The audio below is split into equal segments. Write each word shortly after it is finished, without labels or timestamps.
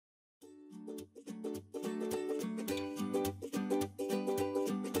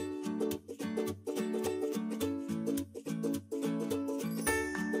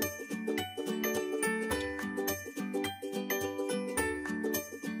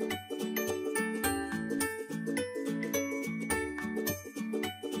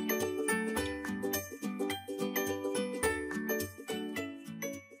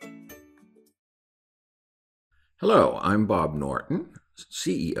Hello, I'm Bob Norton,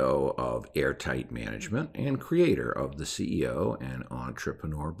 CEO of Airtight Management and creator of the CEO and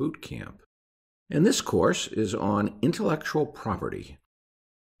Entrepreneur Bootcamp. And this course is on intellectual property.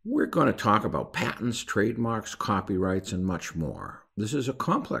 We're going to talk about patents, trademarks, copyrights, and much more. This is a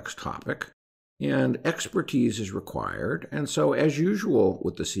complex topic, and expertise is required. And so, as usual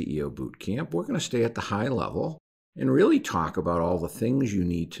with the CEO Bootcamp, we're going to stay at the high level and really talk about all the things you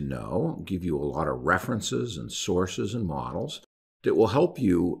need to know, give you a lot of references and sources and models that will help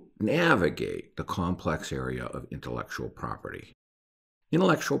you navigate the complex area of intellectual property.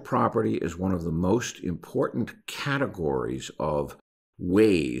 Intellectual property is one of the most important categories of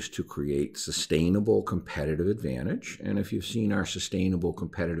ways to create sustainable competitive advantage. And if you've seen our Sustainable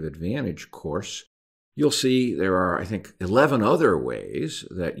Competitive Advantage course, you'll see there are, I think, 11 other ways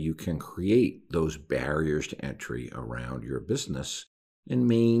that you can create those barriers to entry around your business and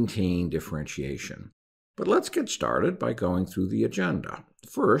maintain differentiation. But let's get started by going through the agenda.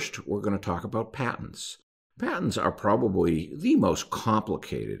 First, we're going to talk about patents. Patents are probably the most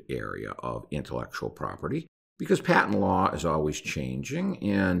complicated area of intellectual property because patent law is always changing,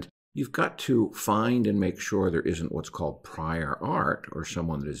 and you've got to find and make sure there isn't what's called prior art, or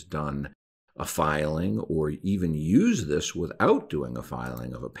someone that has done a filing or even use this without doing a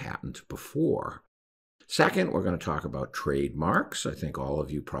filing of a patent before. Second, we're going to talk about trademarks. I think all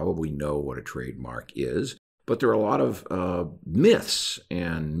of you probably know what a trademark is, but there are a lot of myths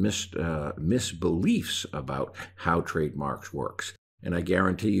and misbeliefs about how trademarks works. And I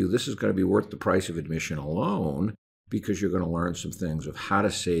guarantee you this is going to be worth the price of admission alone, because you're going to learn some things of how to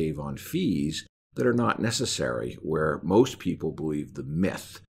save on fees that are not necessary, where most people believe the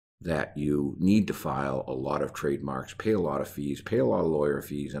myth that you need to file a lot of trademarks, pay a lot of fees, pay a lot of lawyer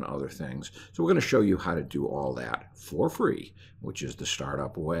fees, and other things. So we're going to show you how to do all that for free, which is the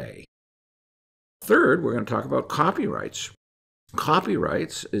startup way. Third, we're going to talk about copyrights.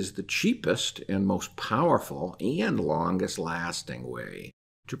 Copyrights is the cheapest and most powerful and longest lasting way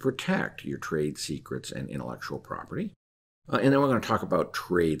to protect your trade secrets and intellectual property. And then we're going to talk about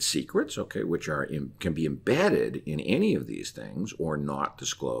trade secrets, which can be embedded in any of these things or not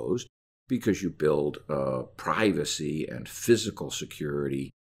disclosed, because you build privacy and physical security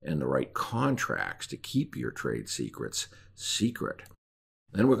and the right contracts to keep your trade secrets secret.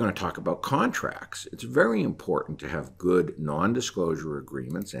 Then we're going to talk about contracts. It's very important to have good non-disclosure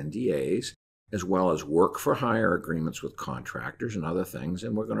agreements, NDAs, as well as work-for-hire agreements with contractors and other things.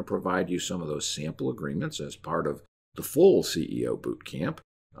 And we're going to provide you some of those sample agreements as part of the full CEO Bootcamp,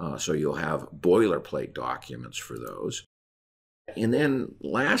 so you'll have boilerplate documents for those. And then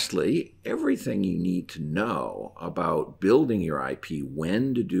lastly, everything you need to know about building your IP,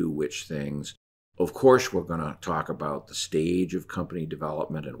 when to do which things. Of course, we're going to talk about the stage of company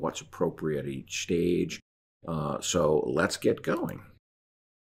development and what's appropriate at each stage. So let's get going.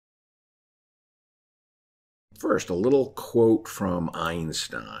 First, a little quote from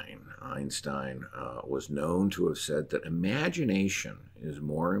Einstein. Einstein was known to have said that imagination is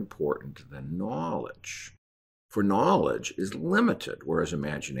more important than knowledge. For knowledge is limited, whereas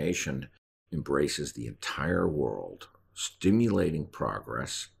imagination embraces the entire world, stimulating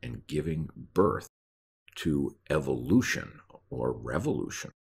progress and giving birth to evolution or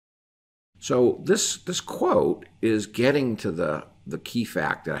revolution. So this quote is getting to the key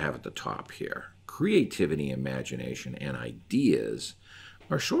fact that I have at the top here. Creativity, imagination, and ideas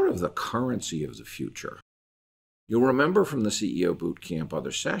are sort of the currency of the future. You'll remember from the CEO Bootcamp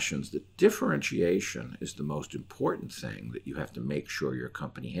other sessions that differentiation is the most important thing that you have to make sure your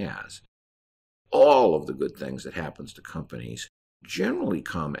company has. All of the good things that happens to companies generally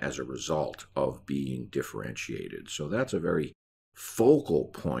come as a result of being differentiated. So that's a very focal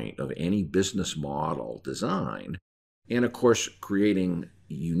point of any business model design. And of course, creating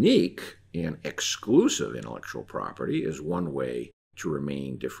unique and exclusive intellectual property is one way to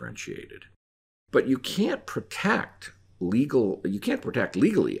remain differentiated. But you can't protect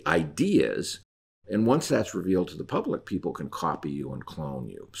legally ideas, and once that's revealed to the public, people can copy you and clone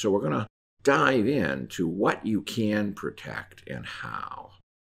you. So we're going to dive into what you can protect and how.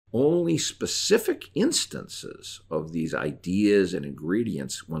 Only specific instances of these ideas and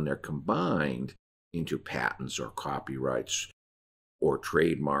ingredients, when they're combined into patents or copyrights or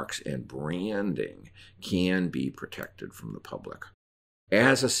trademarks and branding, can be protected from the public.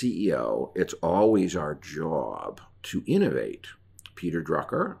 As a CEO, it's always our job to innovate. Peter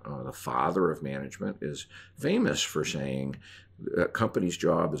Drucker, the father of management, is famous for saying a company's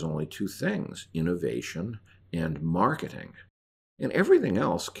job is only two things: innovation and marketing. And everything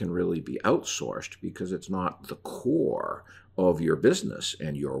else can really be outsourced because it's not the core of your business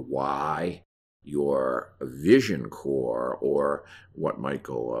and your why your vision core, or what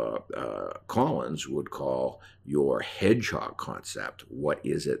Michael Collins would call your hedgehog concept. What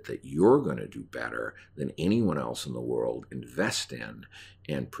is it that you're going to do better than anyone else in the world invest in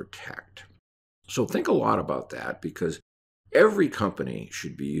and protect? So think a lot about that, because every company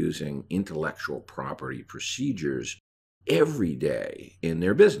should be using intellectual property procedures every day in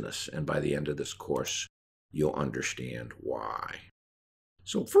their business. And by the end of this course, you'll understand why.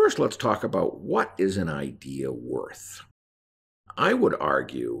 So first, let's talk about what is an idea worth. I would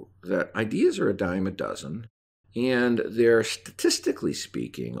argue that ideas are a dime a dozen, and they're, statistically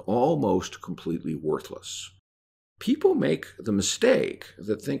speaking, almost completely worthless. People make the mistake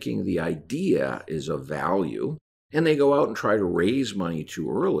that thinking the idea is of value, and they go out and try to raise money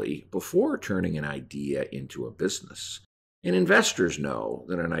too early before turning an idea into a business. And investors know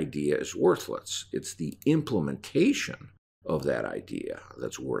that an idea is worthless. It's the implementation of that idea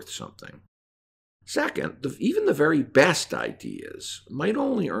that's worth something. Second, even the very best ideas might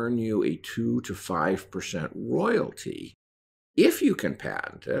only earn you a 2 to 5% royalty if you can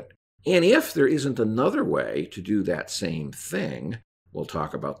patent it, and if there isn't another way to do that same thing. We'll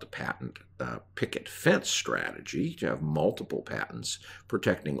talk about the patent picket fence strategy, to have multiple patents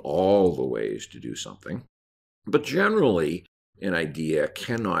protecting all the ways to do something. But generally, an idea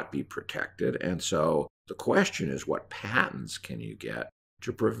cannot be protected, and so the question is, what patents can you get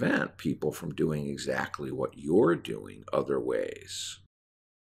to prevent people from doing exactly what you're doing other ways?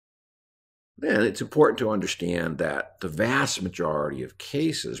 Then it's important to understand that the vast majority of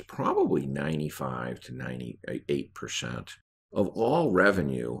cases, probably 95 to 98% of all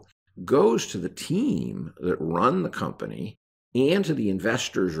revenue, goes to the team that run the company and to the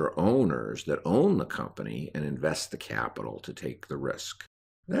investors or owners that own the company and invest the capital to take the risk.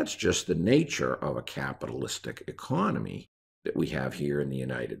 That's just the nature of a capitalistic economy that we have here in the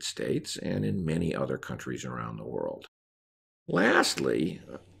United States and in many other countries around the world. Lastly,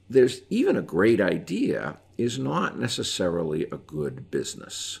 there's even a great idea is not necessarily a good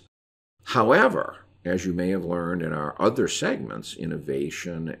business. However, as you may have learned in our other segments,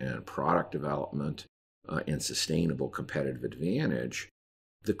 innovation and product development and sustainable competitive advantage,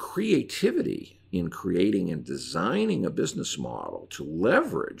 the creativity in creating and designing a business model to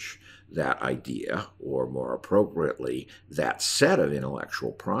leverage that idea, or more appropriately, that set of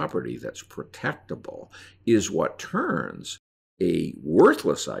intellectual property that's protectable, is what turns a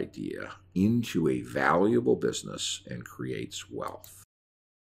worthless idea into a valuable business and creates wealth.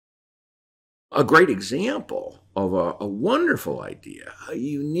 A great example of a wonderful idea, a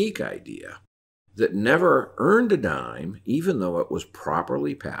unique idea, that never earned a dime, even though it was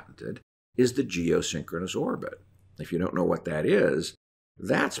properly patented, is the geosynchronous orbit. If you don't know what that is,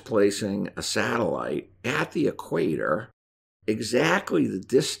 that's placing a satellite at the equator, exactly the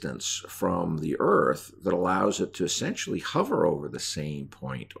distance from the Earth that allows it to essentially hover over the same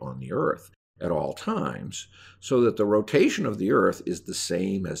point on the Earth at all times, so that the rotation of the Earth is the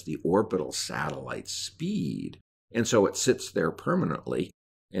same as the orbital satellite's speed, and so it sits there permanently,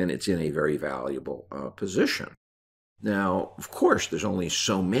 and it's in a very valuable position. Now, of course, there's only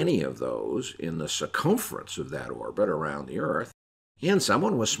so many of those in the circumference of that orbit around the Earth, and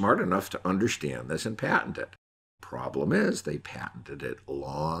someone was smart enough to understand this and patent it. Problem is, they patented it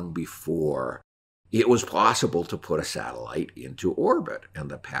long before it was possible to put a satellite into orbit, and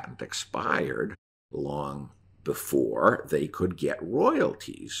the patent expired long before they could get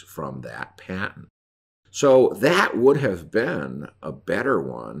royalties from that patent. So that would have been a better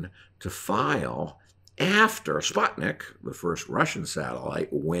one to file after Sputnik, the first Russian satellite,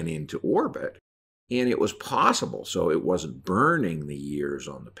 went into orbit, and it was possible, so it wasn't burning the years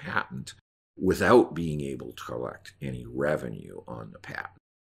on the patent without being able to collect any revenue on the patent.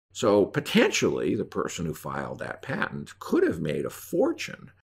 So potentially, the person who filed that patent could have made a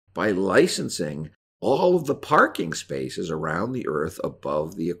fortune by licensing all of the parking spaces around the Earth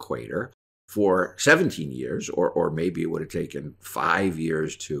above the equator for 17 years, or maybe it would have taken 5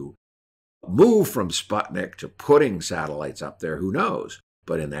 years to move from Sputnik to putting satellites up there, who knows?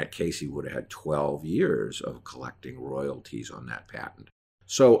 But in that case, he would have had 12 years of collecting royalties on that patent.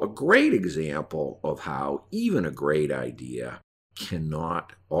 So a great example of how even a great idea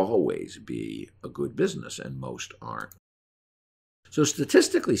cannot always be a good business, and most aren't. So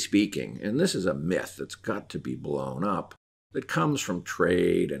statistically speaking, and this is a myth that's got to be blown up, that comes from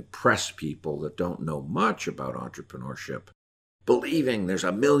trade and press people that don't know much about entrepreneurship, believing there's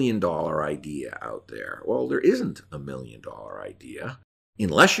 $1 million idea out there. Well, there isn't $1 million idea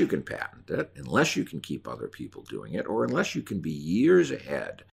unless you can patent it, unless you can keep other people doing it, or unless you can be years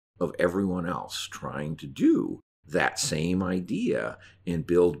ahead of everyone else trying to do that same idea and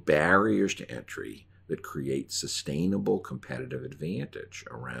build barriers to entry that create sustainable competitive advantage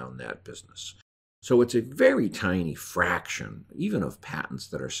around that business. So it's a very tiny fraction, even of patents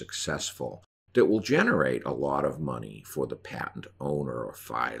that are successful, that will generate a lot of money for the patent owner or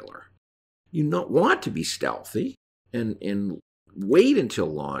filer. You not want to be stealthy and wait until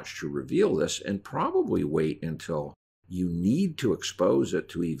launch to reveal this, and probably wait until you need to expose it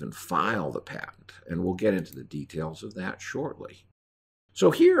to even file the patent. And we'll get into the details of that shortly.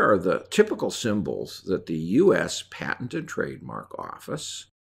 So here are the typical symbols that the U.S. Patent and Trademark Office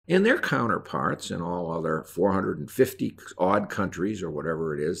and their counterparts in all other 450 odd countries or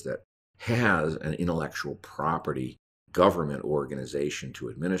whatever it is that has an intellectual property government organization to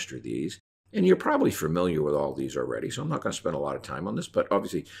administer these. And you're probably familiar with all these already, so I'm not going to spend a lot of time on this, but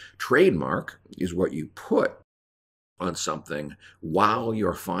obviously trademark is what you put on something while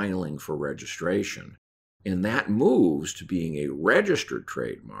you're filing for registration. And that moves to being a registered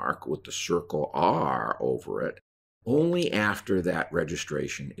trademark with the circle R over it only after that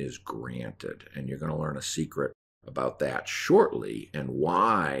registration is granted. And you're going to learn a secret about that shortly, and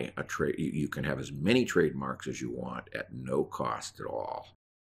why you can have as many trademarks as you want at no cost at all.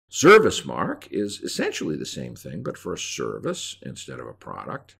 Service mark is essentially the same thing, but for a service instead of a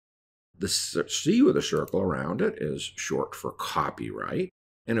product. The C with a circle around it is short for copyright.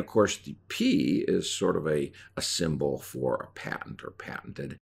 And of course, the P is sort of a symbol for a patent or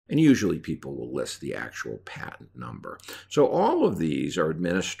patented. And usually people will list the actual patent number. So all of these are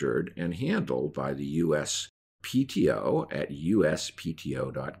administered and handled by the U.S. PTO at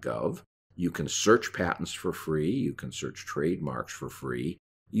uspto.gov. You can search patents for free. You can search trademarks for free.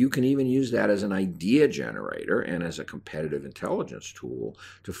 You can even use that as an idea generator and as a competitive intelligence tool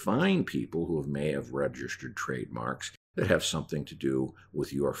to find people who may have registered trademarks that have something to do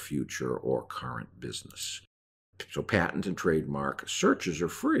with your future or current business. So patent and trademark searches are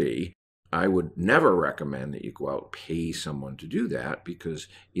free. I would never recommend that you go out and pay someone to do that, because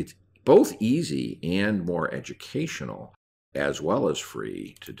it's both easy and more educational, as well as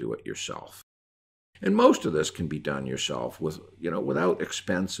free, to do it yourself. And most of this can be done yourself without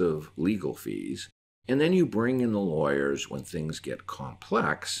expensive legal fees. And then you bring in the lawyers when things get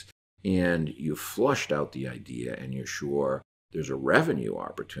complex and you've flushed out the idea and you're sure there's a revenue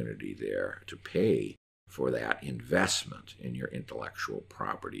opportunity there to pay for that investment in your intellectual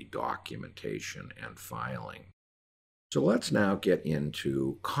property documentation and filing. So let's now get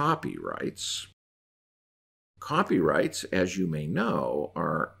into copyrights. Copyrights, as you may know,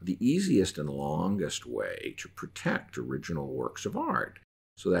 are the easiest and longest way to protect original works of art.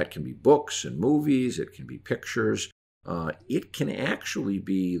 So that can be books and movies, it can be pictures, it can actually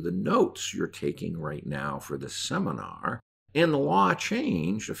be the notes you're taking right now for this seminar. And the law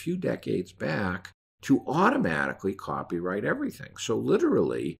changed a few decades back to automatically copyright everything. So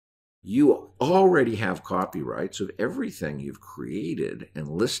literally, you already have copyrights of everything you've created and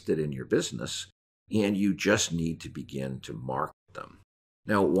listed in your business, and you just need to begin to market them.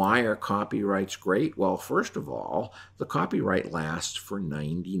 Now, why are copyrights great? Well, first of all, the copyright lasts for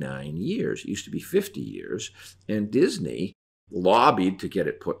 99 years. It used to be 50 years, and Disney lobbied to get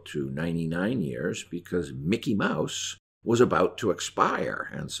it put to 99 years because Mickey Mouse was about to expire,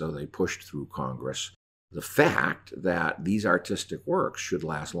 and so they pushed through Congress the fact that these artistic works should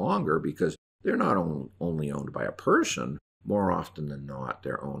last longer, because they're not only owned by a person. More often than not,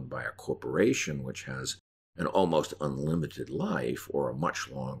 they're owned by a corporation, which has an almost unlimited life, or a much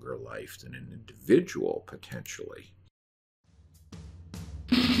longer life than an individual, potentially.